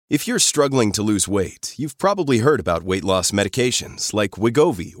If you're struggling to lose weight, you've probably heard about weight loss medications like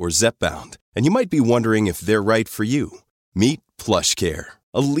Wegovy or Zepbound, and you might be wondering if they're right for you. Meet PlushCare,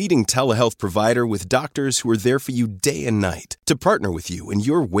 a leading telehealth provider with doctors who are there for you day and night to partner with you in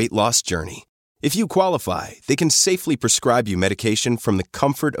your weight loss journey. If you qualify, they can safely prescribe you medication from the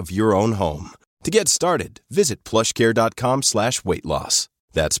comfort of your own home. To get started, visit plushcare.com/weightloss.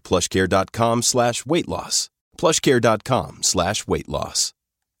 That's plushcare.com/weightloss. plushcare.com/weightloss.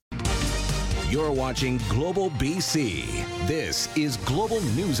 You're watching Global BC. This is Global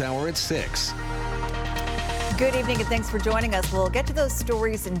News Hour at 6. Good evening and thanks for joining us. We'll get to those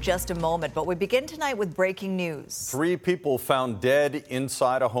stories in just a moment, but we begin tonight with breaking news. 3 people found dead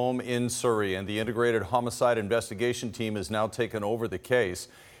inside a home in Surrey, and the Integrated Homicide Investigation Team has now taken over the case.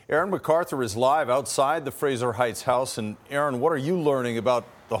 Aaron MacArthur is live outside the Fraser Heights house. And Aaron, what are you learning about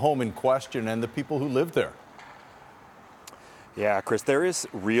the home in question and the people who live there? Yeah, Chris, there is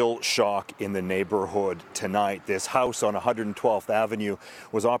real shock in the neighborhood tonight. This house on 112th Avenue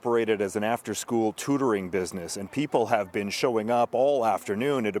was operated as an after-school tutoring business, and people have been showing up all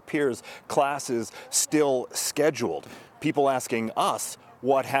afternoon. It appears classes still scheduled. People asking us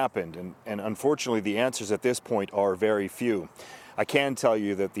what happened, and unfortunately the answers at this point are very few. I can tell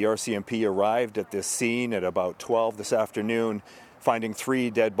you that the RCMP arrived at this scene at about 12 this afternoon, finding 3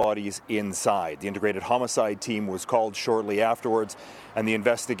 dead bodies inside. The Integrated Homicide Team was called shortly afterwards, and the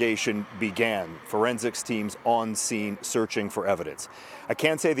investigation began. Forensics teams on scene searching for evidence. I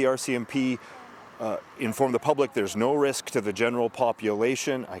can say the RCMP informed the public there's no risk to the general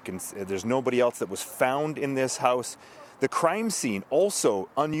population. There's nobody else that was found in this house. The crime scene also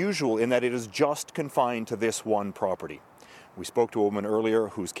unusual in that it is just confined to this one property. We spoke to a woman earlier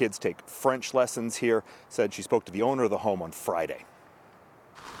whose kids take French lessons here, said she spoke to the owner of the home on Friday.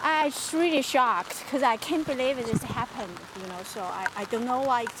 I was really shocked because I can't believe this happened, so I don't know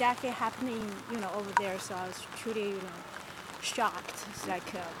what exactly happening, over there. So I was truly, shocked. It's like,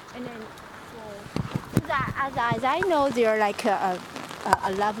 and then as I know, they're like a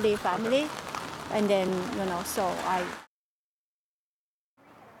lovely family. And then, so I...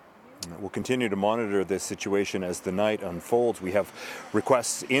 We'll continue to monitor this situation as the night unfolds. We have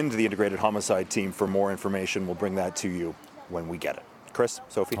requests into the Integrated Homicide Team for more information. We'll bring that to you when we get it. Chris,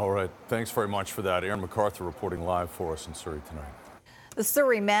 Sophie. All right. Thanks very much for that. Aaron MacArthur reporting live for us in Surrey tonight. The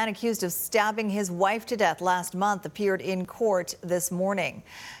Surrey man accused of stabbing his wife to death last month appeared in court this morning.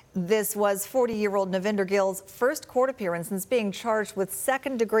 This was 40-year-old Navinder Gill's first court appearance since being charged with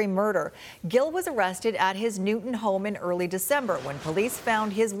second-degree murder. Gill was arrested at his Newton home in early December when police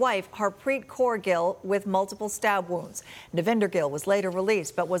found his wife, Harpreet Kaur Gill, with multiple stab wounds. Navinder Gill was later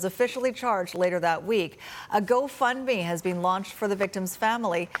released but was officially charged later that week. A GoFundMe has been launched for the victim's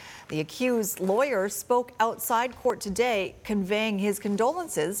family. The accused lawyer spoke outside court today, conveying his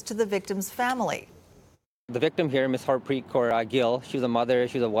condolences to the victim's family. The victim here, Ms. Harpreet Kaur Gill, she's a mother,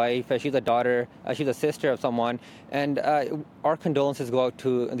 she's a wife, she's a daughter, she's a sister of someone, and our condolences go out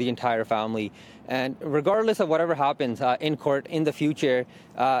to the entire family. And regardless of whatever happens in court in the future,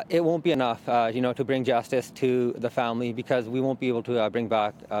 it won't be enough, to bring justice to the family because we won't be able to bring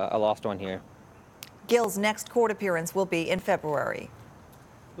back a lost one here. Gill's next court appearance will be in February.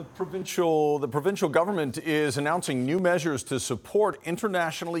 The provincial government is announcing new measures to support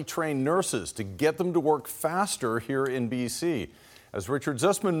internationally trained nurses to get them to work faster here in BC. As Richard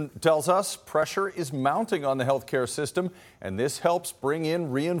Zussman tells us, pressure is mounting on the healthcare system, and this helps bring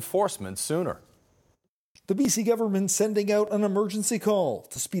in reinforcements sooner. The BC government sending out an emergency call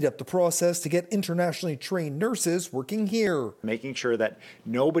to speed up the process to get internationally trained nurses working here. Making sure that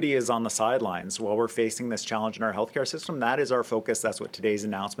nobody is on the sidelines while we're facing this challenge in our healthcare system. That is our focus. That's what today's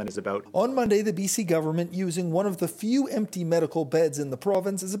announcement is about. On Monday, the BC government using one of the few empty medical beds in the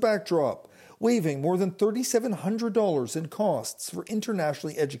province as a backdrop, waiving more than $3,700 in costs for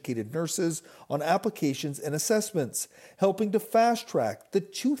internationally educated nurses on applications and assessments, helping to fast-track the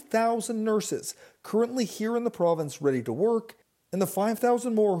 2,000 nurses currently here in the province ready to work, and the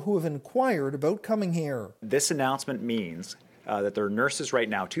 5,000 more who have inquired about coming here. This announcement means that there are nurses right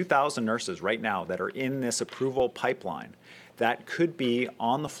now, 2,000 nurses right now that are in this approval pipeline that could be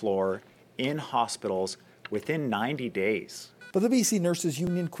on the floor in hospitals within 90 days. But the BC Nurses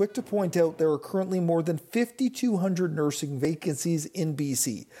Union quick to point out there are currently more than 5,200 nursing vacancies in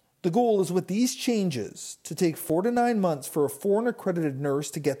BC. The goal is with these changes to take 4 to 9 months for a foreign accredited nurse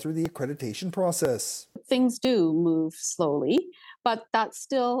to get through the accreditation process. Things do move slowly, but that's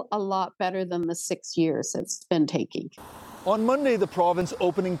still a lot better than the 6 years it's been taking. On Monday, the province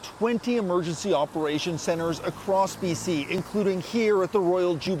opening 20 emergency operation centres across BC, including here at the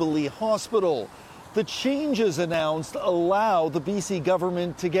Royal Jubilee Hospital. The changes announced allow the BC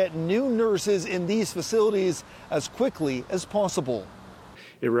government to get new nurses in these facilities as quickly as possible.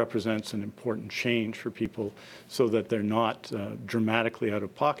 It represents an important change for people so that they're not dramatically out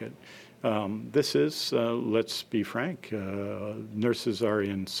of pocket. This is, let's be frank, nurses are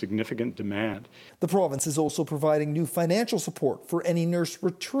in significant demand. The province is also providing new financial support for any nurse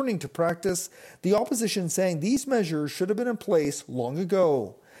returning to practice, the opposition saying these measures should have been in place long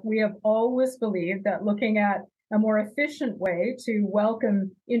ago. We have always believed that looking at a more efficient way to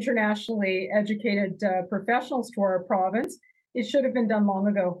welcome internationally educated professionals to our province, it should have been done long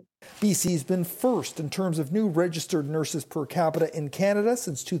ago. BC's been first in terms of new registered nurses per capita in Canada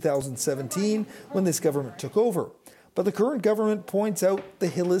since 2017, when this government took over. But the current government points out the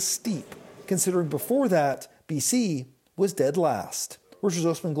hill is steep, considering before that, BC was dead last. Richard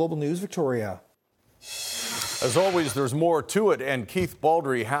Zussman, Global News, Victoria. As always, there's more to it, and Keith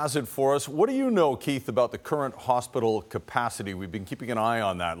Baldry has it for us. What do you know, Keith, about the current hospital capacity? We've been keeping an eye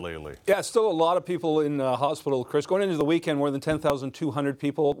on that lately. Yeah, still a lot of people in hospital, Chris. Going into the weekend, more than 10,200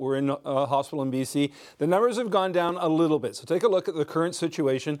 people were in hospital in BC. The numbers have gone down a little bit. So take a look at the current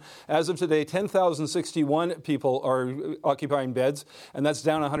situation. As of today, 10,061 people are occupying beds, and that's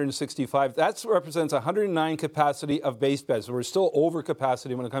down 165. That represents 109 capacity of base beds. So we're still over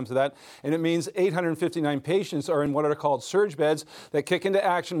capacity when it comes to that, and it means 859 patients are in what are called surge beds that kick into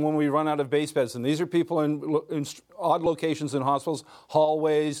action when we run out of base beds. And these are people in odd locations in hospitals,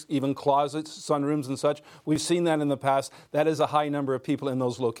 hallways, even closets, sunrooms and such. We've seen that in the past. That is a high number of people in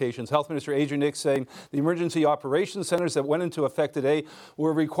those locations. Health Minister Adrian Dix saying the emergency operations centers that went into effect today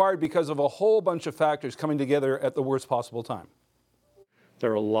were required because of a whole bunch of factors coming together at the worst possible time.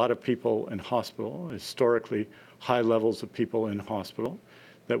 There are a lot of people in hospital, historically high levels of people in hospital,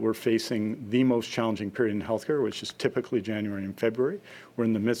 that we're facing the most challenging period in healthcare, which is typically January and February. We're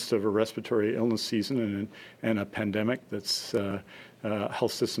in the midst of a respiratory illness season and a pandemic that's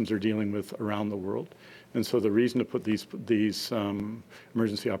health systems are dealing with around the world. And so the reason to put these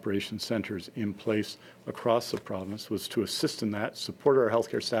emergency operations centers in place across the province was to assist in that, support our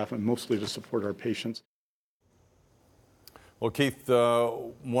healthcare staff, and mostly to support our patients. Well, Keith,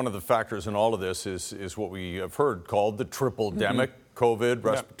 one of the factors in all of this is what we have heard called the triple-demic, COVID,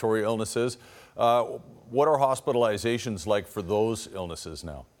 respiratory illnesses. What are hospitalizations like for those illnesses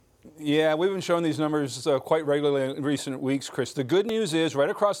now? Yeah, we've been showing these numbers quite regularly in recent weeks, Chris. The good news is, right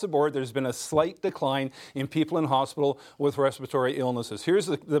across the board, there's been a slight decline in people in hospital with respiratory illnesses. Here's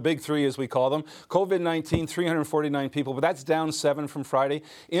the big three, as we call them. COVID-19, 349 people, but that's down 7 from Friday.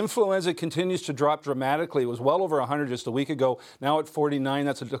 Influenza continues to drop dramatically. It was well over 100 just a week ago. Now at 49,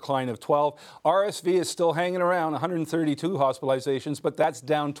 that's a decline of 12. RSV is still hanging around, 132 hospitalizations, but that's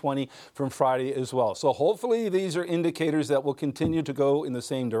down 20 from Friday as well. So hopefully these are indicators that will continue to go in the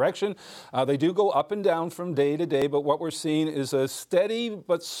same direction. They do go up and down from day to day, but what we're seeing is a steady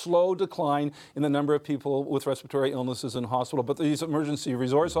but slow decline in the number of people with respiratory illnesses in hospital. But these emergency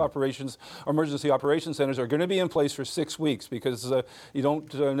operations centers are going to be in place for 6 weeks because you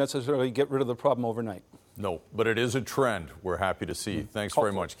don't necessarily get rid of the problem overnight. No, but it is a trend we're happy to see. Thanks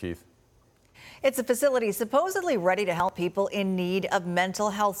very much, Keith. It's a facility supposedly ready to help people in need of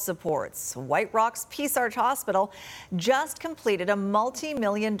mental health supports. White Rock's Peace Arch Hospital just completed a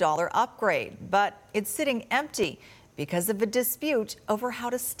multi-million-dollar upgrade, but it's sitting empty because of a dispute over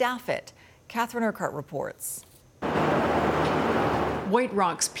how to staff it. Catherine Urquhart reports. White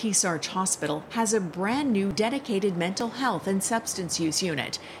Rock's Peace Arch Hospital has a brand new dedicated mental health and substance use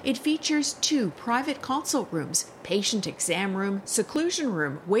unit. It features 2 private consult rooms, patient exam room, seclusion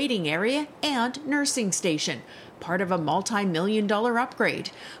room, waiting area, and nursing station, part of a multi-million-dollar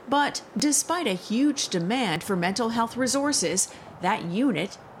upgrade. But despite a huge demand for mental health resources, that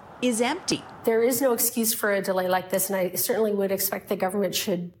unit is empty. There is no excuse for a delay like this, and I certainly would expect the government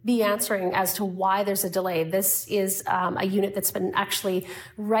should be answering as to why there's a delay. This is a unit that's been actually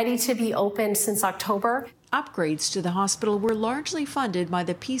ready to be opened since October. Upgrades to the hospital were largely funded by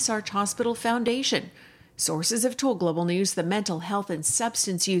the Peace Arch Hospital Foundation. Sources have told Global News the mental health and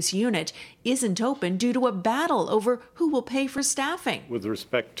substance use unit isn't open due to a battle over who will pay for staffing. With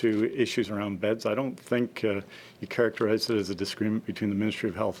respect to issues around beds, I don't think you characterize it as a disagreement between the Ministry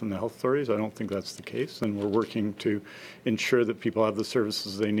of Health and the health authorities. I don't think that's the case, and we're working to ensure that people have the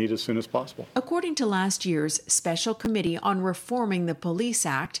services they need as soon as possible. According to last year's Special Committee on Reforming the Police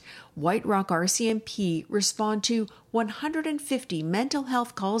Act, White Rock RCMP respond to 150 mental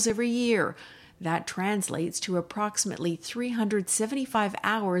health calls every year. That translates to approximately 375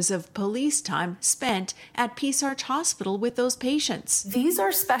 hours of police time spent at Peace Arch Hospital with those patients. These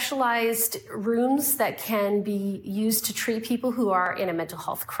are specialized rooms that can be used to treat people who are in a mental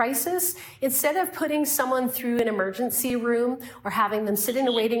health crisis. Instead of putting someone through an emergency room or having them sit in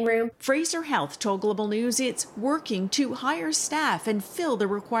a waiting room. Fraser Health told Global News it's working to hire staff and fill the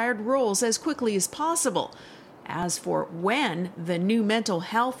required roles as quickly as possible. As for when the new mental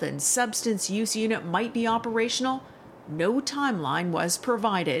health and substance use unit might be operational, no timeline was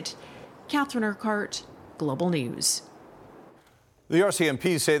provided. Catherine Urquhart, Global News. The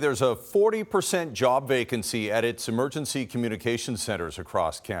RCMP say there's a 40% job vacancy at its emergency communication centres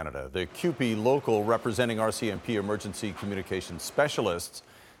across Canada. The CUPE local representing RCMP emergency communication specialists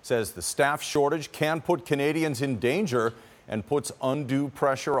says the staff shortage can put Canadians in danger and puts undue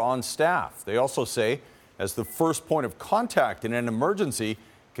pressure on staff. They also say, as the first point of contact in an emergency,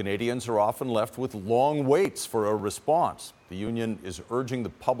 Canadians are often left with long waits for a response. The union is urging the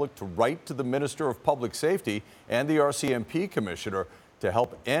public to write to the Minister of Public Safety and the RCMP Commissioner to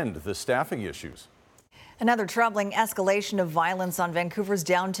help end the staffing issues. Another troubling escalation of violence on Vancouver's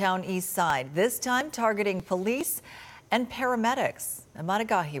downtown east side, this time targeting police and paramedics. Amada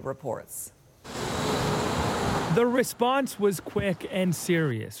Gahi reports. The response was quick and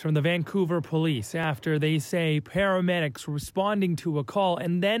serious from the Vancouver police after they say paramedics responding to a call,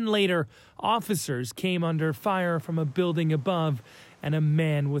 and then later officers came under fire from a building above and a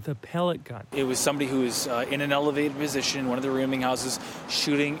man with a pellet gun. It was somebody who was in an elevated position in one of the rooming houses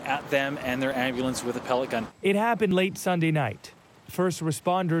shooting at them and their ambulance with a pellet gun. It happened late Sunday night. First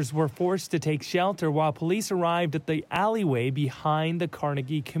responders were forced to take shelter while police arrived at the alleyway behind the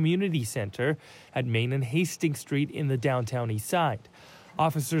Carnegie Community Center at Main and Hastings Street in the downtown east side.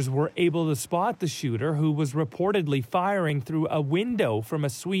 Officers were able to spot the shooter, who was reportedly firing through a window from a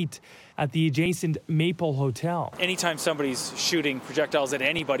suite at the adjacent Maple Hotel. Anytime somebody's shooting projectiles at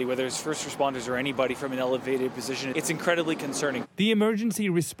anybody, whether it's first responders or anybody from an elevated position, it's incredibly concerning. The emergency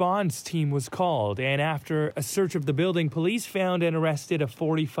response team was called, and after a search of the building, police found and arrested a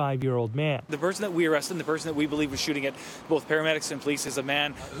 45-year-old man. The person that we arrested, the person that we believe was shooting at both paramedics and police, is a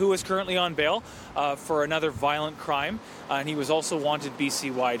man who is currently on bail for another violent crime, and he was also wanted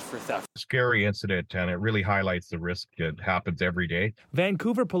BC-wide for theft. Scary incident, and it really highlights the risk that happens every day.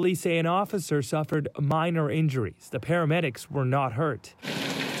 Vancouver police say an officer suffered minor injuries. The paramedics were not hurt.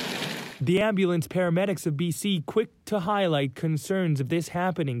 The ambulance paramedics of BC quick to highlight concerns of this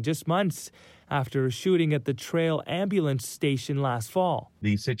happening just months after a shooting at the Trail ambulance station last fall.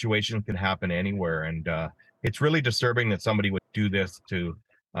 These situations can happen anywhere, and it's really disturbing that somebody would do this to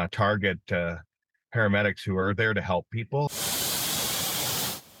target paramedics who are there to help people.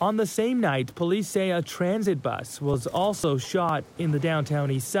 On the same night, police say a transit bus was also shot in the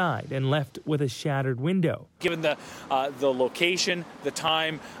downtown east side and left with a shattered window. Given the location, the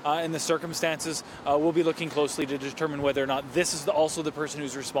time, and the circumstances, we'll be looking closely to determine whether or not this is also the person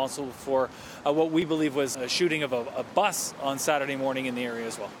who's responsible for what we believe was a shooting of a bus on Saturday morning in the area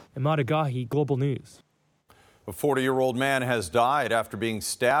as well. Amada Gahi, Global News. A 40-year-old man has died after being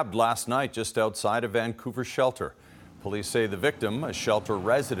stabbed last night just outside a Vancouver shelter. Police say the victim, a shelter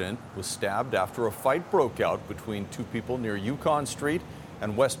resident, was stabbed after a fight broke out between two people near Yukon Street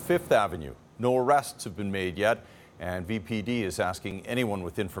and West 5th Avenue. No arrests have been made yet, and VPD is asking anyone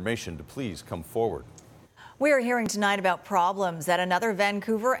with information to please come forward. We are hearing tonight about problems at another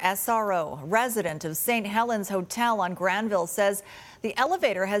Vancouver SRO. A resident of St. Helens Hotel on Granville says the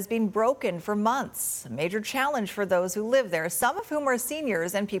elevator has been broken for months. A major challenge for those who live there, some of whom are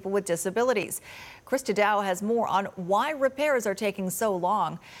seniors and people with disabilities. Krista Dow has more on why repairs are taking so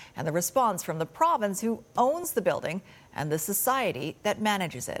long and the response from the province, who owns the building, and the society that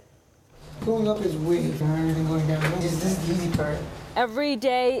manages it. Going up is way harder than going down. This is the easy part. Every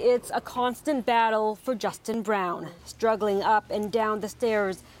day, it's a constant battle for Justin Brown, struggling up and down the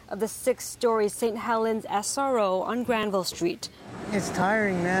stairs of the 6-story St. Helens SRO on Granville Street. It's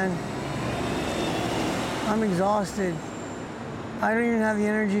tiring, man. I'm exhausted. I don't even have the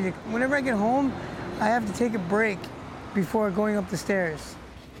energy to... Whenever I get home, I have to take a break before going up the stairs.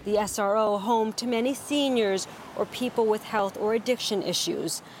 The SRO, home to many seniors or people with health or addiction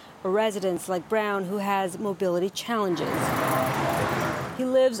issues, or residents like Brown who has mobility challenges. He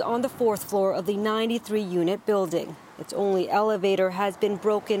lives on the 4th floor of the 93-unit building. Its only elevator has been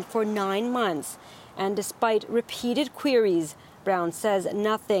broken for 9 months, and despite repeated queries, Brown says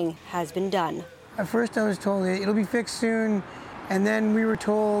nothing has been done. At first I was told it'll be fixed soon, and then we were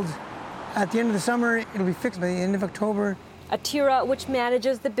told at the end of the summer it'll be fixed by the end of October. Atira, which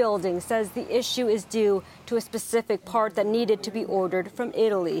manages the building, says the issue is due to a specific part that needed to be ordered from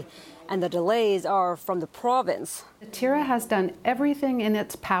Italy, and the delays are from the province. Atira has done everything in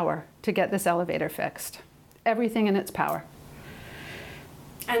its power to get this elevator fixed. Everything in its power.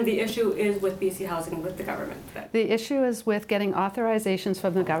 And the issue is with BC Housing, with the government? The issue is with getting authorizations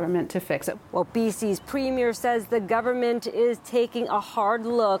from the government to fix it. Well, BC's premier says the government is taking a hard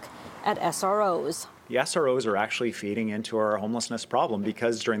look at SROs. The SROs are actually feeding into our homelessness problem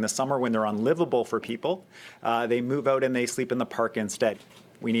because during the summer when they're unlivable for people, they move out and they sleep in the park instead.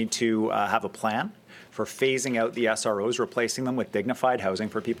 We need to have a plan for phasing out the SROs, replacing them with dignified housing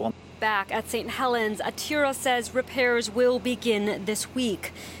for people. Back at St. Helens, Atira says repairs will begin this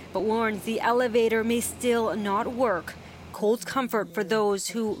week, but warns the elevator may still not work. Holds comfort for those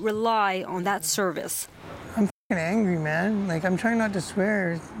who rely on that service. I'm angry, man. Like, I'm trying not to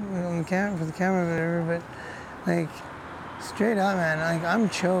swear on the camera for the camera or whatever, but like, straight up, man, like, I'm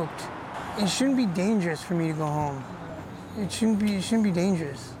choked. It shouldn't be dangerous for me to go home. It shouldn't be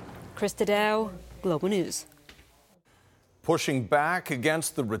dangerous. Krista Dow, Global News. Pushing back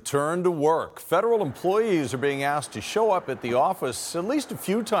against the return to work. Federal employees are being asked to show up at the office at least a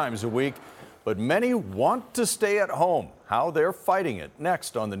few times a week, but many want to stay at home. How they're fighting it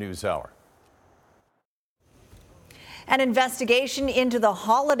next on the News Hour. An investigation into the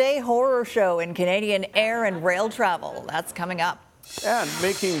holiday horror show in Canadian air and rail travel. That's coming up. And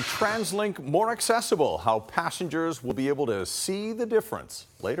making TransLink more accessible. How passengers will be able to see the difference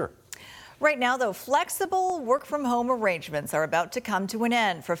later. Right now, though, flexible work-from-home arrangements are about to come to an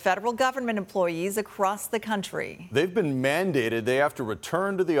end for federal government employees across the country. They've been mandated they have to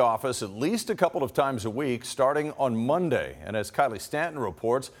return to the office at least a couple of times a week starting on Monday. And as Kylie Stanton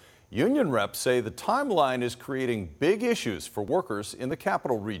reports, union reps say the timeline is creating big issues for workers in the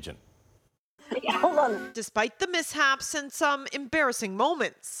capital region. Hold on. Despite the mishaps and some embarrassing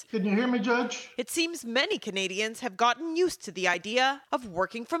moments. Can you hear me, Judge? It seems many Canadians have gotten used to the idea of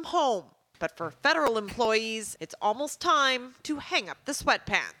working from home. But for federal employees, it's almost time to hang up the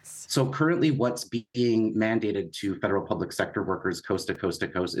sweatpants. So currently what's being mandated to federal public sector workers coast to coast to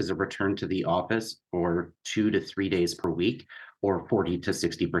coast is a return to the office for 2 to 3 days per week or 40 to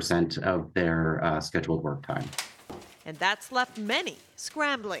 60% of their scheduled work time. And that's left many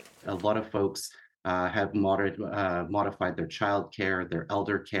scrambling. A lot of folks have modified their childcare, their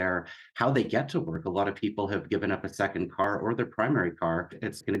elder care, how they get to work. A lot of people have given up a second car or their primary car.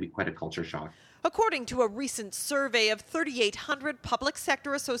 It's going to be quite a culture shock. According to a recent survey of 3,800 Public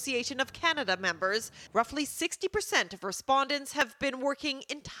Sector Association of Canada members, roughly 60% of respondents have been working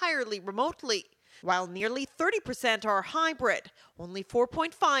entirely remotely. While nearly 30% are hybrid, only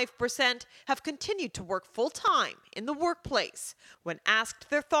 4.5% have continued to work full-time in the workplace. When asked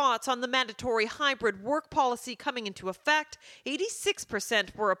their thoughts on the mandatory hybrid work policy coming into effect,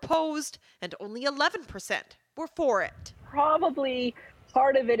 86% were opposed and only 11% were for it. Probably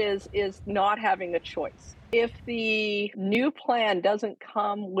part of it is not having a choice. If the new plan doesn't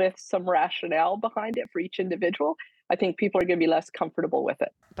come with some rationale behind it for each individual, I think people are going to be less comfortable with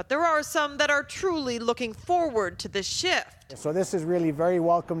it. But there are some that are truly looking forward to this shift. So this is really very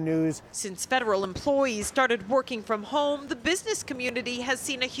welcome news. Since federal employees started working from home, the business community has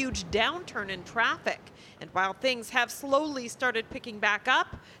seen a huge downturn in traffic. And while things have slowly started picking back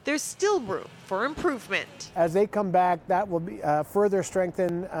up, there's still room for improvement. As they come back, that will be further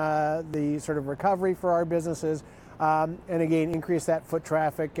strengthen the sort of recovery for our businesses. And again, increase that foot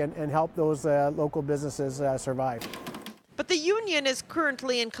traffic and help those local businesses survive. But the union is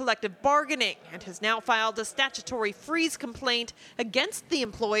currently in collective bargaining and has now filed a statutory freeze complaint against the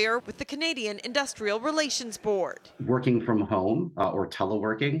employer with the Canadian Industrial Relations Board. Working from home or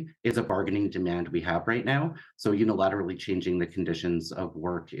teleworking is a bargaining demand we have right now. So unilaterally changing the conditions of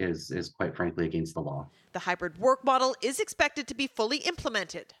work is quite frankly against the law. The hybrid work model is expected to be fully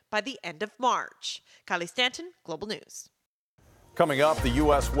implemented by the end of March. Kylie Stanton, Global News. Coming up, the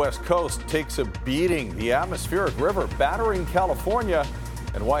U.S. West Coast takes a beating. The atmospheric river battering California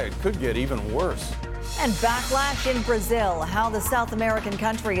and why it could get even worse. And backlash in Brazil, how the South American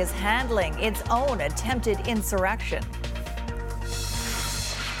country is handling its own attempted insurrection.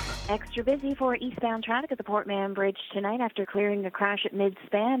 Extra busy for eastbound traffic at the Port Mann Bridge tonight after clearing a crash at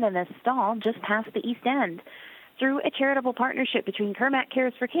mid-span and a stall just past the east end. Through a charitable partnership between Kermac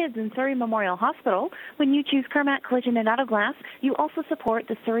Cares for Kids and Surrey Memorial Hospital, when you choose Kermac Collision and Auto Glass, you also support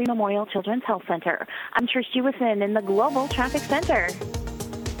the Surrey Memorial Children's Health Center. I'm Trish Jewison in the Global Traffic Center.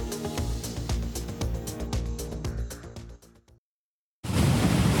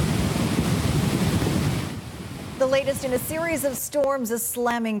 The latest in a series of storms is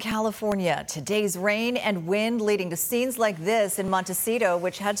slamming California. Today's rain and wind leading to scenes like this in Montecito,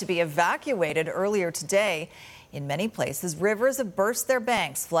 which had to be evacuated earlier today. In many places, rivers have burst their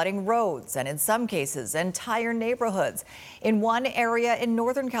banks, flooding roads and in some cases, entire neighborhoods. In one area in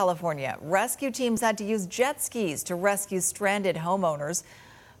Northern California, rescue teams had to use jet skis to rescue stranded homeowners.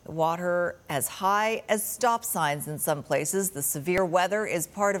 The water as high as stop signs in some places. The severe weather is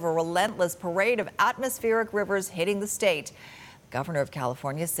part of a relentless parade of atmospheric rivers hitting the state. The governor of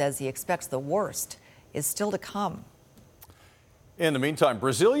California says he expects the worst is still to come. In the meantime,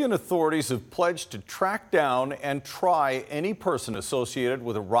 Brazilian authorities have pledged to track down and try any person associated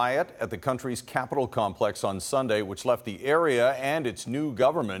with a riot at the country's Capitol complex on Sunday, which left the area and its new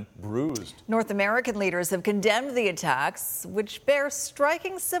government bruised. North American leaders have condemned the attacks, which bear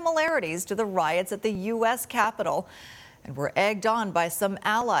striking similarities to the riots at the U.S. Capitol and were egged on by some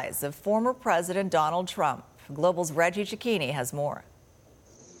allies of former President Donald Trump. Global's Reggie Cicchini has more.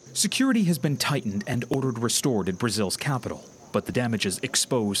 Security has been tightened and ordered restored at Brazil's capital. But the damages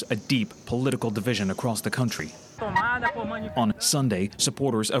expose a deep political division across the country. On Sunday,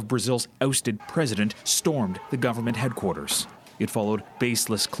 supporters of Brazil's ousted president stormed the government headquarters. It followed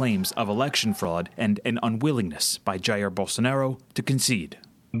baseless claims of election fraud and an unwillingness by Jair Bolsonaro to concede.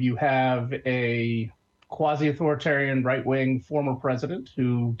 You have a quasi-authoritarian right-wing former president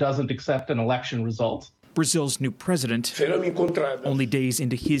who doesn't accept an election result. Brazil's new president, only days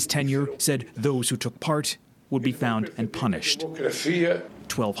into his tenure, said those who took part would be found and punished.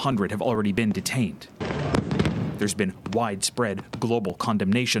 1,200 have already been detained. There's been widespread global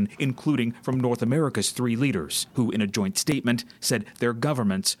condemnation, including from North America's three leaders, who in a joint statement said their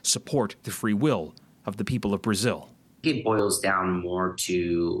governments support the free will of the people of Brazil. It boils down more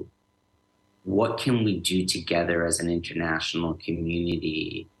to what can we do together as an international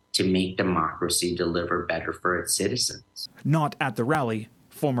community to make democracy deliver better for its citizens. Not at the rally,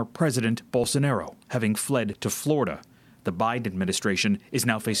 former President Bolsonaro, having fled to Florida. The Biden administration is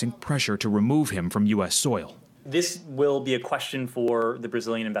now facing pressure to remove him from U.S. soil. This will be a question for the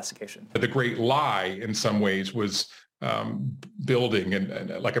Brazilian investigation. The great lie, in some ways, was building and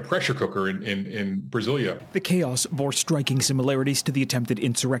like a pressure cooker in Brasilia. The chaos bore striking similarities to the attempted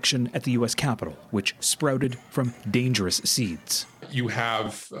insurrection at the U.S. Capitol, which sprouted from dangerous seeds. You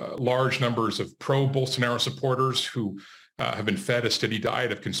have large numbers of pro-Bolsonaro supporters who have been fed a steady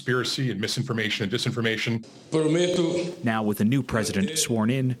diet of conspiracy and misinformation and disinformation. Now, with a new president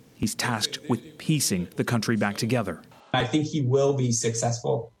sworn in, he's tasked with piecing the country back together. I think he will be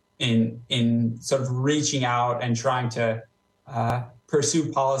successful in sort of reaching out and trying to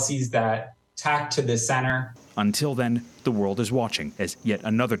pursue policies that tack to the center. Until then, the world is watching as yet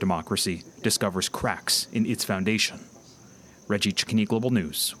another democracy discovers cracks in its foundation. Reggie Cicchini, Global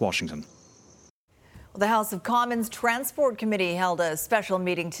News, Washington. The House of Commons Transport Committee held a special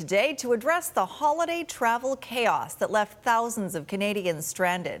meeting today to address the holiday travel chaos that left thousands of Canadians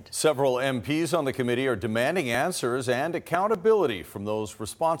stranded. Several MPs on the committee are demanding answers and accountability from those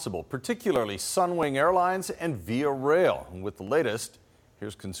responsible, particularly Sunwing Airlines and Via Rail. And with the latest,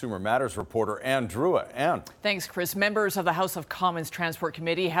 here's Consumer Matters reporter Ann Drua. Ann. Thanks, Chris. Members of the House of Commons Transport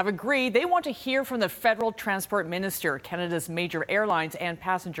Committee have agreed they want to hear from the federal transport minister, Canada's major airlines and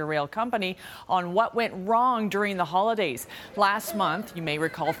passenger rail company, on what went wrong during the holidays. Last month, you may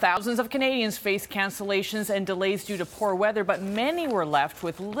recall, thousands of Canadians faced cancellations and delays due to poor weather, but many were left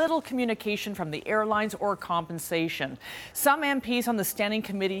with little communication from the airlines or compensation. Some MPs on the standing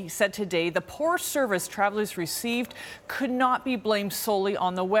committee said today the poor service travelers received could not be blamed solely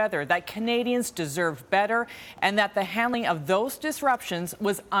on the weather, that Canadians deserve better, and that the handling of those disruptions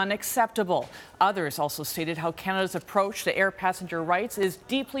was unacceptable. Others also stated how Canada's approach to air passenger rights is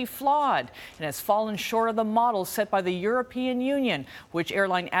deeply flawed and has fallen short of the model set by the European Union, which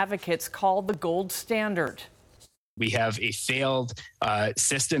airline advocates call the gold standard. We have a failed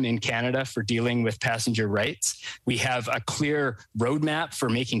system in Canada for dealing with passenger rights. We have a clear roadmap for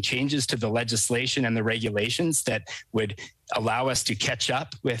making changes to the legislation and the regulations that would allow us to catch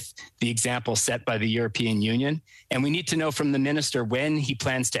up with the example set by the European Union. And we need to know from the minister when he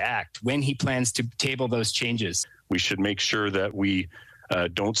plans to act, when he plans to table those changes. We should make sure that we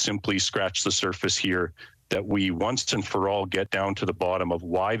don't simply scratch the surface here, that we once and for all get down to the bottom of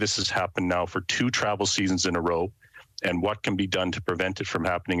why this has happened now for 2 travel seasons in a row and what can be done to prevent it from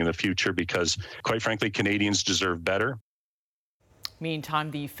happening in the future, because quite frankly, Canadians deserve better.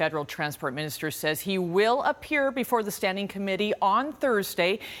 Meantime, the federal transport minister says he will appear before the standing committee on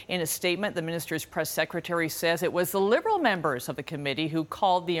Thursday. In a statement, the minister's press secretary says it was the Liberal members of the committee who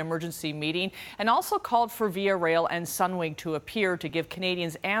called the emergency meeting and also called for Via Rail and Sunwing to appear to give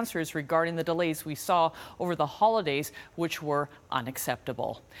Canadians answers regarding the delays we saw over the holidays, which were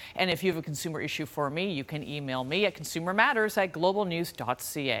unacceptable. And if you have a consumer issue for me, you can email me at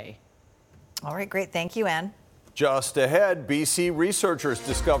consumermatters@globalnews.ca. All right, great. Thank you, Anne. Just ahead, BC researchers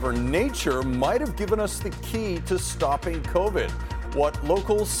discover nature might have given us the key to stopping COVID. What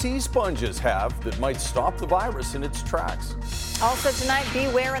local sea sponges have that might stop the virus in its tracks. Also tonight,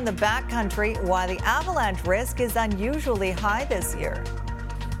 beware in the backcountry why the avalanche risk is unusually high this year.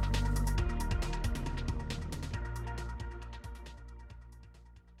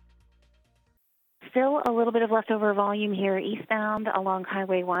 Still a little bit of leftover volume here eastbound along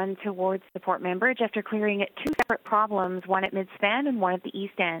Highway 1 towards the Port Mann Bridge after clearing two separate problems, one at Midspan and one at the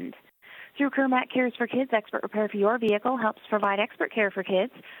east end. Through Kermac Cares for Kids, expert repair for your vehicle helps provide expert care for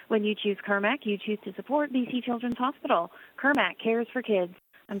kids. When you choose Kermac, you choose to support BC Children's Hospital. Kermac Cares for Kids.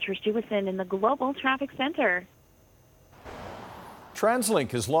 I'm Trish Jewison in the Global Traffic Center.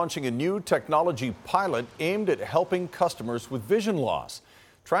 TransLink is launching a new technology pilot aimed at helping customers with vision loss.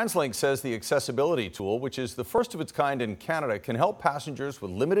 TransLink says the accessibility tool, which is the first of its kind in Canada, can help passengers with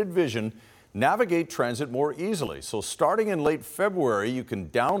limited vision navigate transit more easily. So starting in late February, you can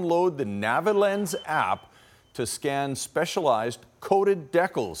download the NaviLens app to scan specialized coded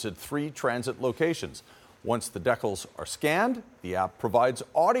decals at 3 transit locations. Once the decals are scanned, the app provides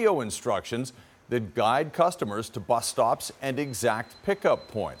audio instructions that guide customers to bus stops and exact pickup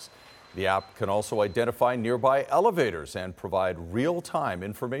points. The app can also identify nearby elevators and provide real-time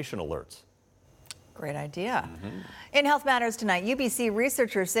information alerts. Great idea. In Health Matters tonight, UBC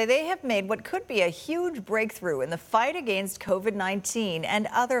researchers say they have made what could be a huge breakthrough in the fight against COVID-19 and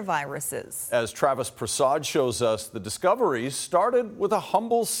other viruses. As Travis Prasad shows us, the discoveries started with a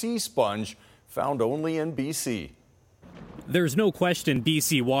humble sea sponge found only in BC. There's no question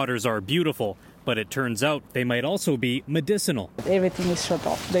BC waters are beautiful, but it turns out they might also be medicinal. Everything is shut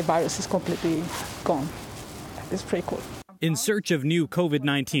off. The virus is completely gone. It's pretty cool. In search of new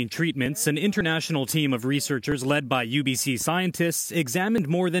COVID-19 treatments, an international team of researchers led by UBC scientists examined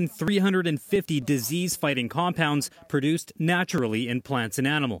more than 350 disease-fighting compounds produced naturally in plants and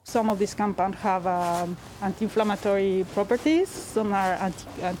animals. Some of these compounds have anti-inflammatory properties, some are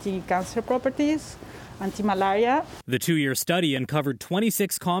anti-cancer properties, anti-malaria. The 2-year study uncovered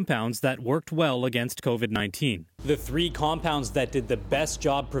 26 compounds that worked well against COVID-19. The 3 compounds that did the best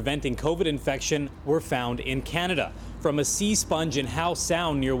job preventing COVID infection were found in Canada, from a sea sponge in Howe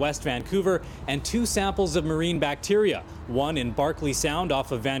Sound near West Vancouver and 2 samples of marine bacteria, one in Barkley Sound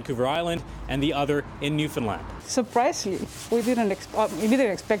off of Vancouver Island and the other in Newfoundland. Surprisingly, we didn't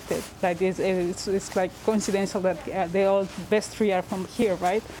expect it. Like it's like coincidental that they all best 3 are from here,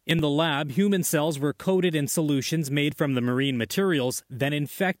 right? In the lab, human cells were coated in solutions made from the marine materials, then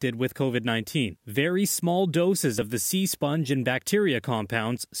infected with COVID-19. Very small doses of the sea sponge and bacteria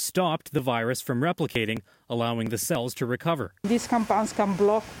compounds stopped the virus from replicating, allowing the cells to recover. These compounds can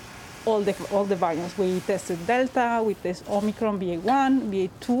block all the variants. We tested Delta, we tested Omicron, BA1,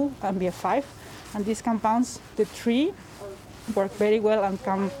 BA2, and BA5. And these compounds, the 3, work very well and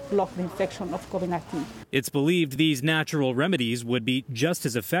can block the infection of COVID-19. It's believed these natural remedies would be just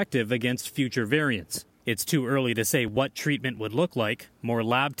as effective against future variants. It's too early to say what treatment would look like. More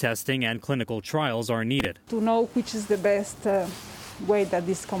lab testing and clinical trials are needed. To know which is the best way that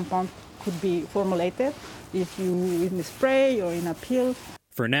this compound could be formulated, if you in a spray or in a pill.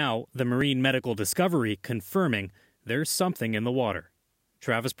 For now, the Marine Medical Discovery confirming there's something in the water.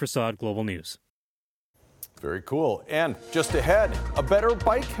 Travis Prasad, Global News. Very cool. And just ahead, a better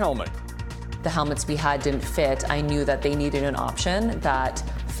bike helmet. The helmets we had didn't fit. I knew that they needed an option that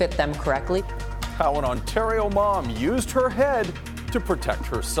fit them correctly. How an Ontario mom used her head to protect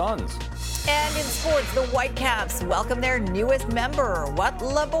her sons. And in sports, the Whitecaps welcome their newest member, what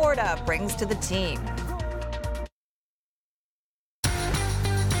Laborda brings to the team.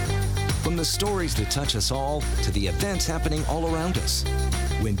 From the stories that touch us all to the events happening all around us.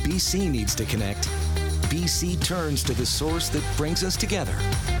 When BC needs to connect, BC turns to the source that brings us together.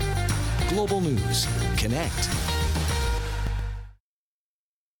 Global News. Connect.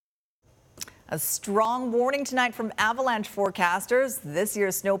 A strong warning tonight from avalanche forecasters. This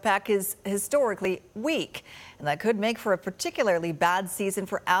year's snowpack is historically weak, and that could make for a particularly bad season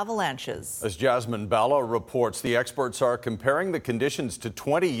for avalanches. As Jasmine Balla reports, the experts are comparing the conditions to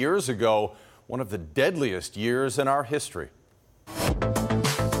 20 years ago, one of the deadliest years in our history.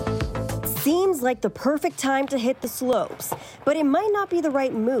 Seems feels like the perfect time to hit the slopes, but it might not be the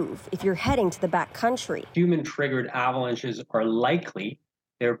right move if you're heading to the backcountry. Human-triggered avalanches are likely.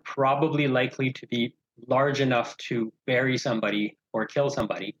 They're probably likely to be large enough to bury somebody or kill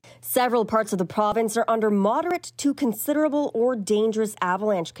somebody. Several parts of the province are under moderate to considerable or dangerous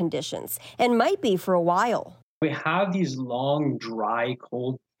avalanche conditions, and might be for a while. We have these long, dry,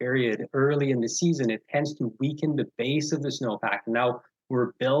 cold period early in the season. It tends to weaken the base of the snowpack. Now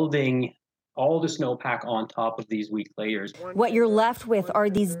we're building all the snowpack on top of these weak layers. What you're left with are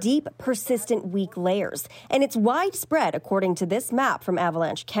these deep, persistent, weak layers, and it's widespread according to this map from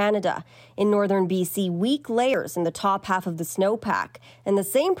Avalanche Canada. In northern BC, weak layers in the top half of the snowpack, and the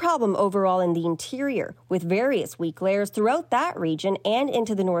same problem overall in the interior, with various weak layers throughout that region and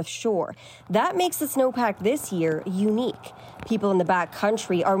into the North Shore. That makes the snowpack this year unique. People in the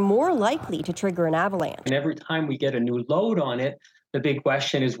backcountry are more likely to trigger an avalanche. And every time we get a new load on it, the big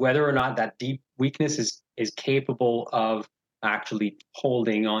question is whether or not that deep weakness is capable of actually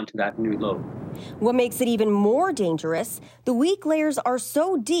holding onto that new load. What makes it even more dangerous, the weak layers are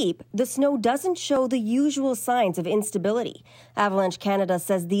so deep, the snow doesn't show the usual signs of instability. Avalanche Canada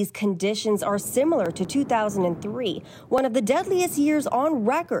says these conditions are similar to 2003, one of the deadliest years on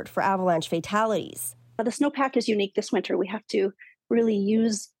record for avalanche fatalities. The snowpack is unique this winter. We have to really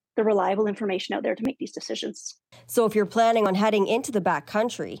use the reliable information out there to make these decisions. So if you're planning on heading into the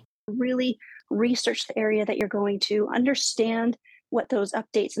backcountry, really research the area that you're going to, understand what those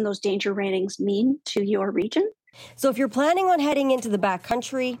updates and those danger ratings mean to your region. So if you're planning on heading into the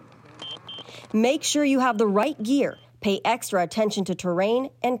backcountry, make sure you have the right gear, pay extra attention to terrain,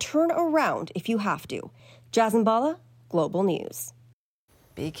 and turn around if you have to. Jasmine Bala, Global News.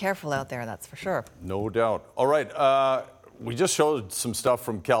 Be careful out there, that's for sure. No doubt. All right. We just showed some stuff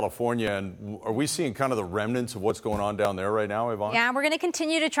from California, and are we seeing kind of the remnants of what's going on down there right now, Yvonne? Yeah, we're going to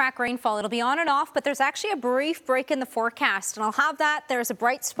continue to track rainfall. It'll be on and off, but there's actually a brief break in the forecast, and I'll have that. There's a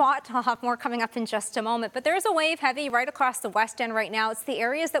bright spot. I'll have more coming up in just a moment, but there's a wave heavy right across the west end right now. It's the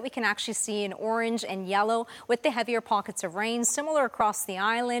areas that we can actually see in orange and yellow with the heavier pockets of rain, similar across the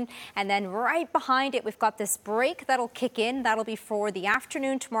island, and then right behind it, we've got this break that'll kick in. That'll be for the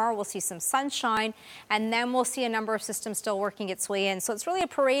afternoon. Tomorrow we'll see some sunshine, and then we'll see a number of systems still working its way in. So it's really a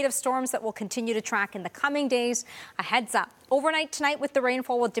parade of storms that we'll continue to track in the coming days. A heads up. Overnight tonight with the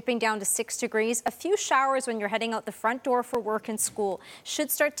rainfall, we're dipping down to 6 degrees. A few showers when you're heading out the front door for work and school. Should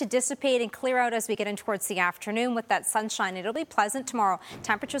start to dissipate and clear out as we get in towards the afternoon with that sunshine. It'll be pleasant tomorrow.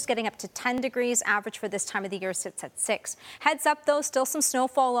 Temperatures getting up to 10 degrees. Average for this time of the year sits at 6. Heads up, though, still some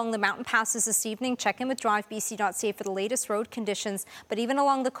snowfall along the mountain passes this evening. Check in with drivebc.ca for the latest road conditions. But even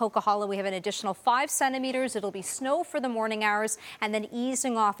along the Coquihalla, we have an additional 5 centimeters. It'll be snow for the morning hours and then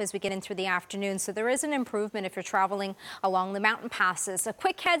easing off as we get in through the afternoon. So there is an improvement if you're traveling along the mountain passes. A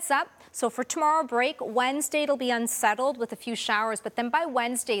quick heads up. So for tomorrow break, Wednesday it'll be unsettled with a few showers, but then by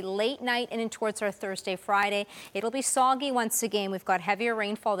Wednesday late night and in towards our Thursday, Friday, it'll be soggy once again. We've got heavier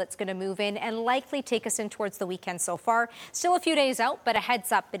rainfall that's going to move in and likely take us in towards the weekend so far. Still a few days out, but a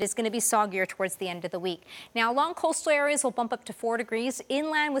heads up, it is going to be soggier towards the end of the week. Now along coastal areas will bump up to 4 degrees.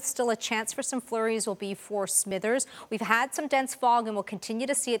 Inland with still a chance for some flurries will be for Smithers. We've had some dense fog and we'll continue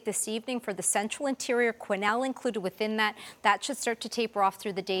to see it this evening for the central interior, Quesnel included within that. That should start to taper off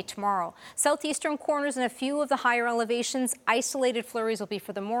through the day tomorrow. Southeastern corners and a few of the higher elevations, isolated flurries will be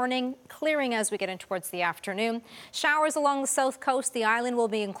for the morning, clearing as we get in towards the afternoon. Showers along the south coast, the island will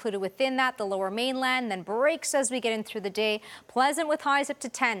be included within that, the lower mainland, then breaks as we get in through the day. Pleasant with highs up to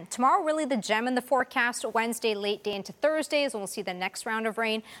 10. Tomorrow really the gem in the forecast. Wednesday late day into Thursday is when we'll see the next round of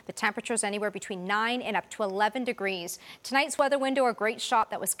rain. The temperatures anywhere between 9 and up to 11 degrees. Tonight's weather window, a great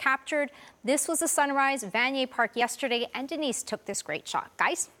shot that was captured. This was a sunrise, Vanier Park yesterday, and Denise took this great shot.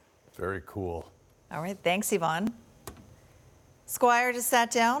 Guys? Very cool. All right. Thanks, Yvonne. Squire just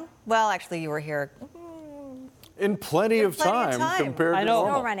sat down. Well, actually, you were here. In plenty of time compared to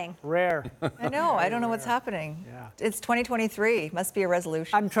normal. Snow running. Rare. I know. I don't know what's happening. Yeah. It's 2023. Must be a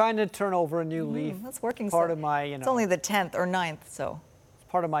resolution. I'm trying to turn over a new leaf. That's working. Part of my, It's only the 10th or 9th, so. It's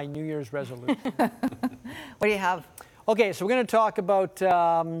part of my New Year's resolution. What do you have? Okay, so we're going to talk about,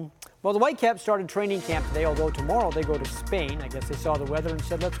 well, the Whitecaps started training camp today, although tomorrow they go to Spain. I guess they saw the weather and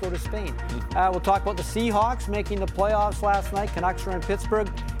said, let's go to Spain. We'll talk about the Seahawks making the playoffs last night. Canucks are in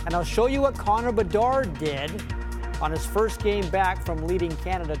Pittsburgh. And I'll show you what Connor Bedard did on his first game back from leading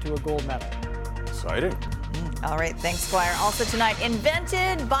Canada to a gold medal. Exciting. All right, thanks, Squire. Also tonight,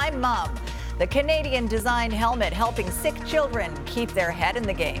 invented by Mom, the Canadian-designed helmet helping sick children keep their head in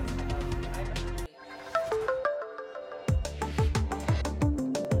the game.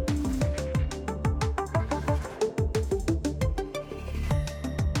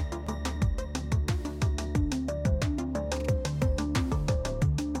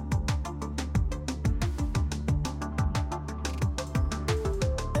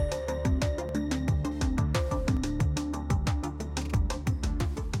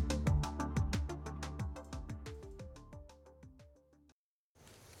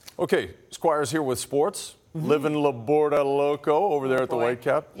 Okay, Squire's here with sports. Living La Borda Loco over there at the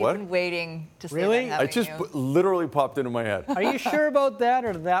Whitecap. You've been waiting to say Really? that, I just literally popped into my head. Are you sure about that,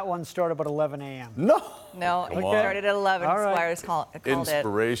 or did that one start about 11 a.m.? No. No, it Come on. started at 11. All right. Squires called it.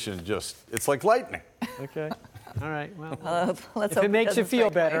 Inspiration it's like lightning. Okay. All right. Well, let's if hope it makes you doesn't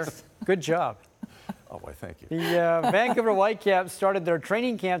feel strike better, twice. good job. Oh, why, thank you. The Vancouver Whitecaps started their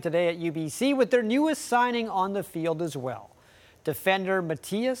training camp today at UBC with their newest signing on the field as well. Defender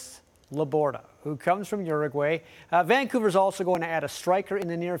Matias Laborda, who comes from Uruguay. Vancouver's also going to add a striker in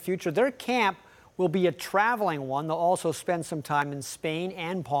the near future. Their camp will be a traveling one. They'll also spend some time in Spain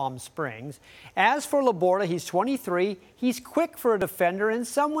and Palm Springs. As for Laborda, he's 23. He's quick for a defender and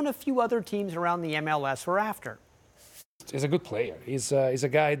someone a few other teams around the MLS were after. He's a good player. He's a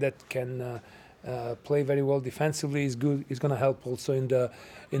guy that can play very well defensively. He's good. He's going to help also in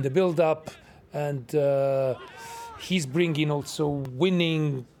the build-up, and he's bringing also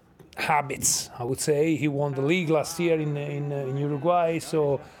winning habits. I would say he won the league last year in Uruguay.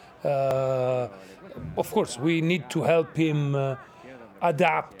 So of course we need to help him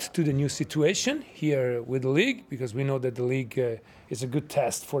adapt to the new situation here with the league, because we know that the league is a good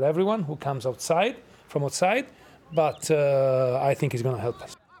test for everyone who comes from outside. But I think he's going to help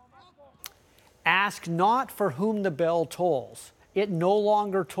us. Ask not for whom the bell tolls. It no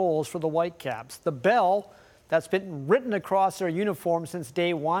longer tolls for the Whitecaps. The bell that's been written across their uniform since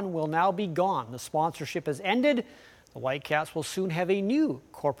day one will now be gone. The sponsorship has ended. The Whitecaps will soon have a new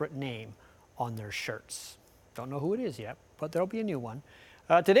corporate name on their shirts. Don't know who it is yet, but there'll be a new one.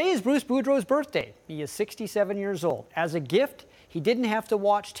 Today is Bruce Boudreau's birthday. He is 67 years old. As a gift, he didn't have to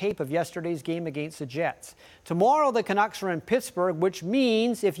watch tape of yesterday's game against the Jets. Tomorrow, the Canucks are in Pittsburgh, which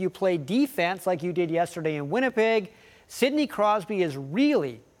means if you play defense like you did yesterday in Winnipeg, Sidney Crosby is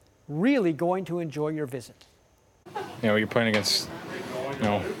really, really going to enjoy your visit. You're playing against,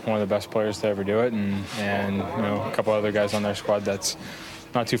 one of the best players to ever do it, and a couple other guys on their squad that's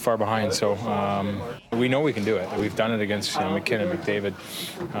not too far behind. So we know we can do it. We've done it against McKinnon, McDavid,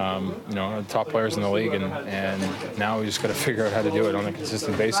 the top players in the league, and now we just got to figure out how to do it on a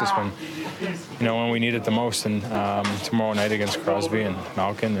consistent basis when we need it the most. And tomorrow night against Crosby and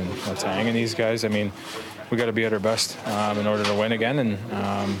Malkin and Letang and these guys, we got to be at our best in order to win again, and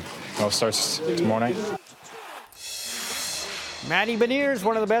it starts tomorrow night. Matty Beniers,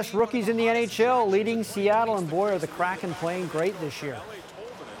 one of the best rookies in the NHL, leading Seattle, and boy, are the Kraken playing great this year.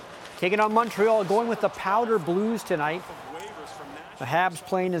 Taking on Montreal, going with the Powder Blues tonight. The Habs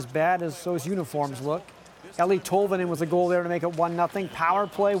playing as bad as those uniforms look. Eli Tolvanen was a goal there to make it 1-0. Power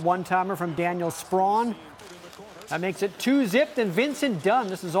play, one-timer from Daniel Sprong. That makes it 2-0, and Vincent Dunn.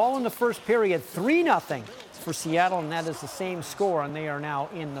 This is all in the first period. 3-0 for Seattle, and that is the same score, and they are now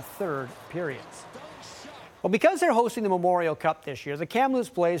in the third period. Well, because they're hosting the Memorial Cup this year, the Kamloops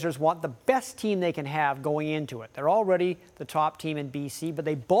Blazers want the best team they can have going into it. They're already the top team in BC, but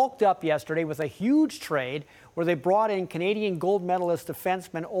they bulked up yesterday with a huge trade where they brought in Canadian gold medalist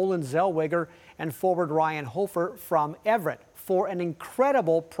defenseman Olen Zellweger and forward Ryan Hofer from Everett for an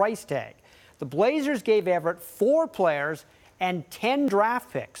incredible price tag. The Blazers gave Everett 4 players and 10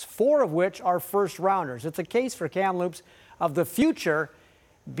 draft picks, 4 of which are first-rounders. It's a case for Kamloops of the future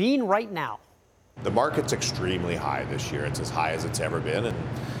being right now. The market's extremely high this year. It's as high as it's ever been, and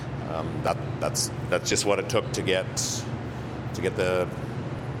that's just what it took to get the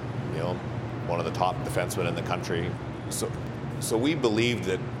one of the top defensemen in the country. So we believed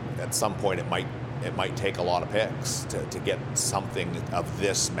that at some point it might take a lot of picks to get something of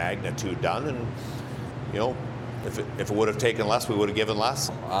this magnitude done, and if it would have taken less, we would have given less.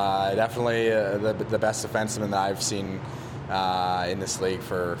 Definitely the best defenseman that I've seen in this league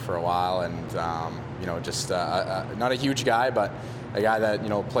for a while, and not a huge guy, but a guy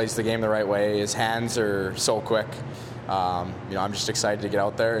that plays the game the right way. His hands are so quick. I'm just excited to get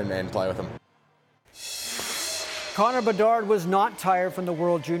out there and play with him. Connor Bedard was not tired from the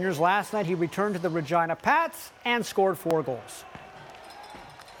World Juniors. Last night he returned to the Regina Pats and scored 4 goals.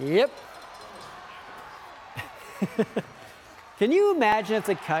 Yep. Can you imagine if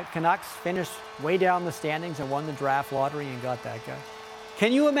the Canucks finished way down the standings and won the draft lottery and got that guy?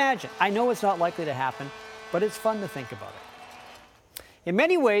 Can you imagine? I know it's not likely to happen, but it's fun to think about it. In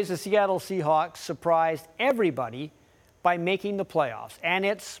many ways, the Seattle Seahawks surprised everybody by making the playoffs, and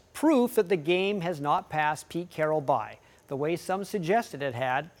it's proof that the game has not passed Pete Carroll by, the way some suggested it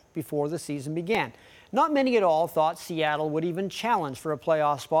had before the season began. Not many at all thought Seattle would even challenge for a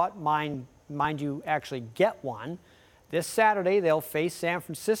playoff spot, mind you, actually get one. This Saturday, they'll face San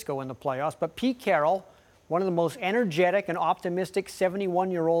Francisco in the playoffs, but Pete Carroll, one of the most energetic and optimistic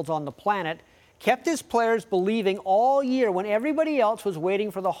 71-year-olds on the planet, kept his players believing all year when everybody else was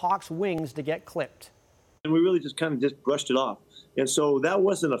waiting for the Hawks' wings to get clipped. And we really just brushed it off. And so that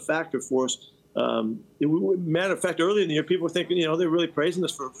wasn't a factor for us. Matter of fact, earlier in the year, people were thinking, they're really praising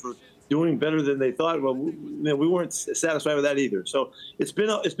us for doing better than they thought. Well, we weren't satisfied with that either. So it's been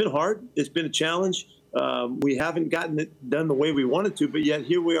hard. It's been a challenge. We haven't gotten it done the way we wanted to, but yet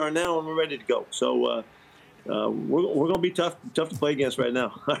here we are now and we're ready to go. So we're going to be tough to play against right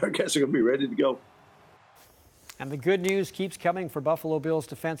now. Our guys are going to be ready to go. And the good news keeps coming for Buffalo Bills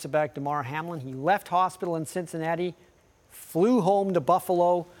defensive back Damar Hamlin. He left hospital in Cincinnati, flew home to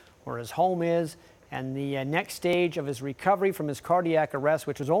Buffalo, where his home is, and the next stage of his recovery from his cardiac arrest,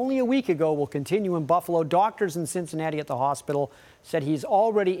 which was only a week ago, will continue in Buffalo. Doctors in Cincinnati at the hospital said he's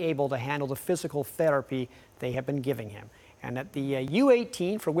already able to handle the physical therapy they have been giving him. And at the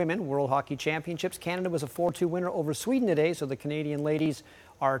U18 for Women World Hockey Championships, Canada was a 4-2 winner over Sweden today, so the Canadian ladies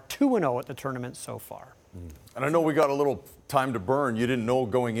are 2-0 at the tournament so far. And I know we got a little time to burn. You didn't know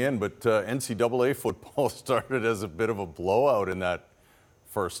going in, but NCAA football started as a bit of a blowout in that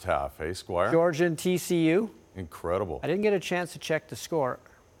first half, hey, Squire? Georgia and TCU. Incredible. I didn't get a chance to check the score.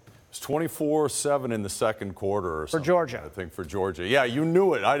 It's 24-7 in the second quarter or something. For Georgia. I think for Georgia. Yeah, you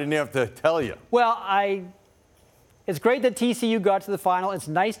knew it. I didn't have to tell you. Well, it's great that TCU got to the final. It's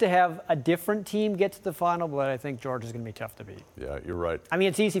nice to have a different team get to the final, but I think Georgia's going to be tough to beat. Yeah, you're right. I mean,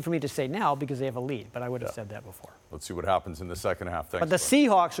 it's easy for me to say now because they have a lead, but I would have said that before. Let's see what happens in the second half. Thanks, but the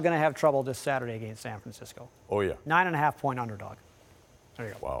Seahawks are going to have trouble this Saturday against San Francisco. Oh, yeah. 9.5-point underdog. There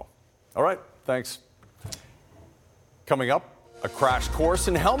you go. Wow. All right, thanks. Coming up, a crash course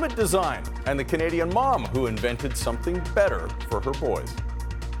in helmet design and the Canadian mom who invented something better for her boys.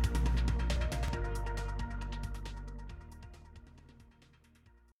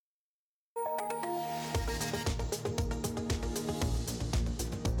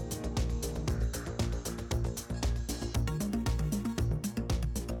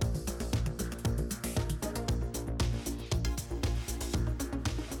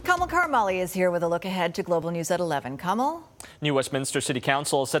 Kamal Karmali is here with a look ahead to Global News at 11. Kamal? New Westminster City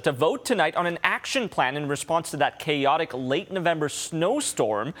Council is set to vote tonight on an action plan in response to that chaotic late November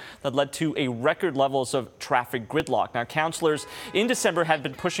snowstorm that led to a record levels of traffic gridlock. Now, councillors in December had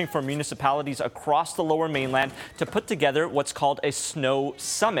been pushing for municipalities across the Lower Mainland to put together what's called a snow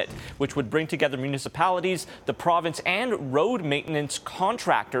summit, which would bring together municipalities, the province, and road maintenance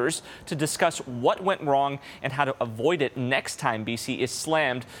contractors to discuss what went wrong and how to avoid it next time BC is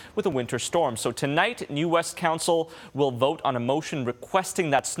slammed with a winter storm. So tonight, New West Council will vote on a motion requesting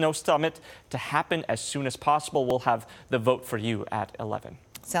that snow summit to happen as soon as possible. We'll have the vote for you at 11.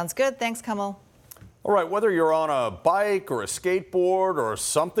 Sounds good. Thanks, Kamal. All right, whether you're on a bike or a skateboard or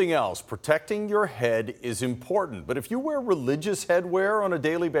something else, protecting your head is important. But if you wear religious headwear on a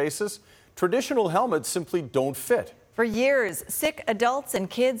daily basis, traditional helmets simply don't fit. For years, Sikh adults and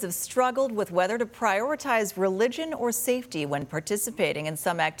kids have struggled with whether to prioritize religion or safety when participating in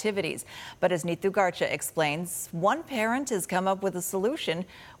some activities. But as Neetu Garcha explains, one parent has come up with a solution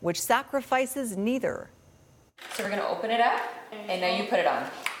which sacrifices neither. So we're going to open it up, and now you put it on.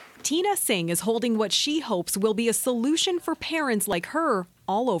 Tina Singh is holding what she hopes will be a solution for parents like her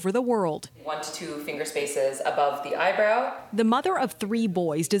all over the world. 1 to 2 finger spaces above the eyebrow. The mother of 3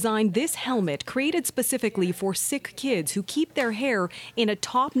 boys designed this helmet created specifically for Sikh kids who keep their hair in a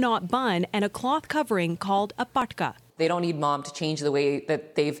top-knot bun and a cloth covering called a patka. They don't need mom to change the way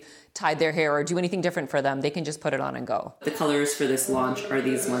that they've tied their hair or do anything different for them. They can just put it on and go. The colors for this launch are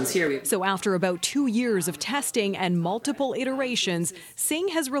these ones here. So after about 2 years of testing and multiple iterations, Singh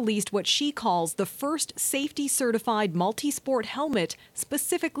has released what she calls the first safety-certified multi-sport helmet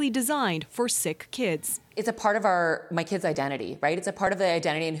specifically designed for Sikh kids. It's a part of my kids' identity, right? It's a part of the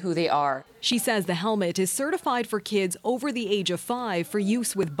identity and who they are. She says the helmet is certified for kids over the age of 5 for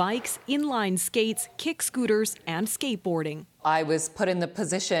use with bikes, inline skates, kick scooters, and skateboarding. I was put in the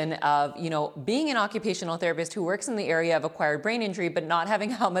position of, being an occupational therapist who works in the area of acquired brain injury, but not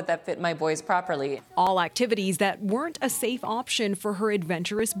having a helmet that fit my boys properly. All activities that weren't a safe option for her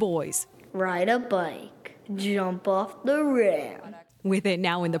adventurous boys. Ride a bike, jump off the ramp. With it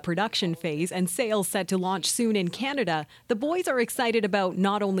now in the production phase and sales set to launch soon in Canada, the boys are excited about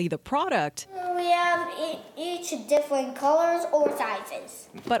not only the product, we have each different colors or sizes,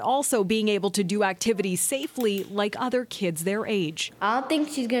 but also being able to do activities safely like other kids their age. I don't think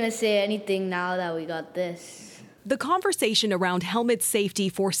she's going to say anything now that we got this. The conversation around helmet safety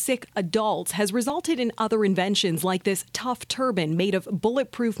for sick adults has resulted in other inventions like this tough turban made of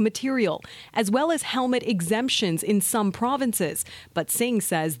bulletproof material, as well as helmet exemptions in some provinces. But Singh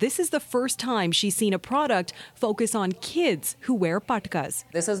says this is the first time she's seen a product focus on kids who wear patkas.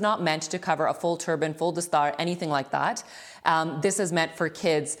 This is not meant to cover a full turban, full dastar, anything like that. This is meant for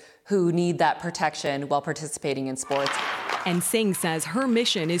kids who need that protection while participating in sports. And Singh says her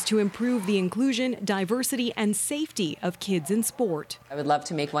mission is to improve the inclusion, diversity, and safety of kids in sport. I would love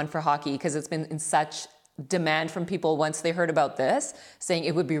to make one for hockey because it's been in such demand from people once they heard about this, saying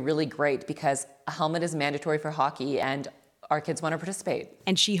it would be really great because a helmet is mandatory for hockey and our kids want to participate.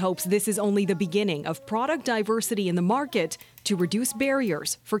 And she hopes this is only the beginning of product diversity in the market to reduce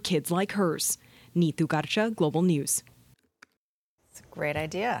barriers for kids like hers. Neetu Garcha, Global News. Great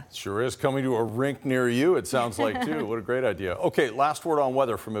idea. Sure is. Coming to a rink near you, it sounds like, too. What a great idea. Okay, last word on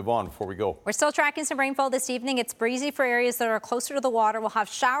weather from Yvonne before we go. We're still tracking some rainfall this evening. It's breezy for areas that are closer to the water. We'll have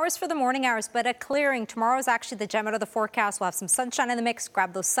showers for the morning hours, but a clearing. Tomorrow is actually the gem out of the forecast. We'll have some sunshine in the mix.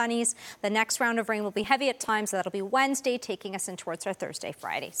 Grab those sunnies. The next round of rain will be heavy at times. So that'll be Wednesday, taking us in towards our Thursday,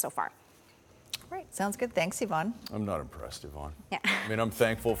 Friday so far. Great. Sounds good. Thanks, Yvonne. I'm not impressed, Yvonne. Yeah. I mean, I'm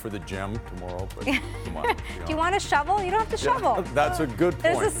thankful for the gem tomorrow, but come on. Do you want a shovel? You don't have to shovel. That's a good point.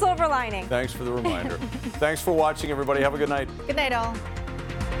 There's a silver lining. Thanks for the reminder. Thanks for watching, everybody. Have a good night. Good night, all.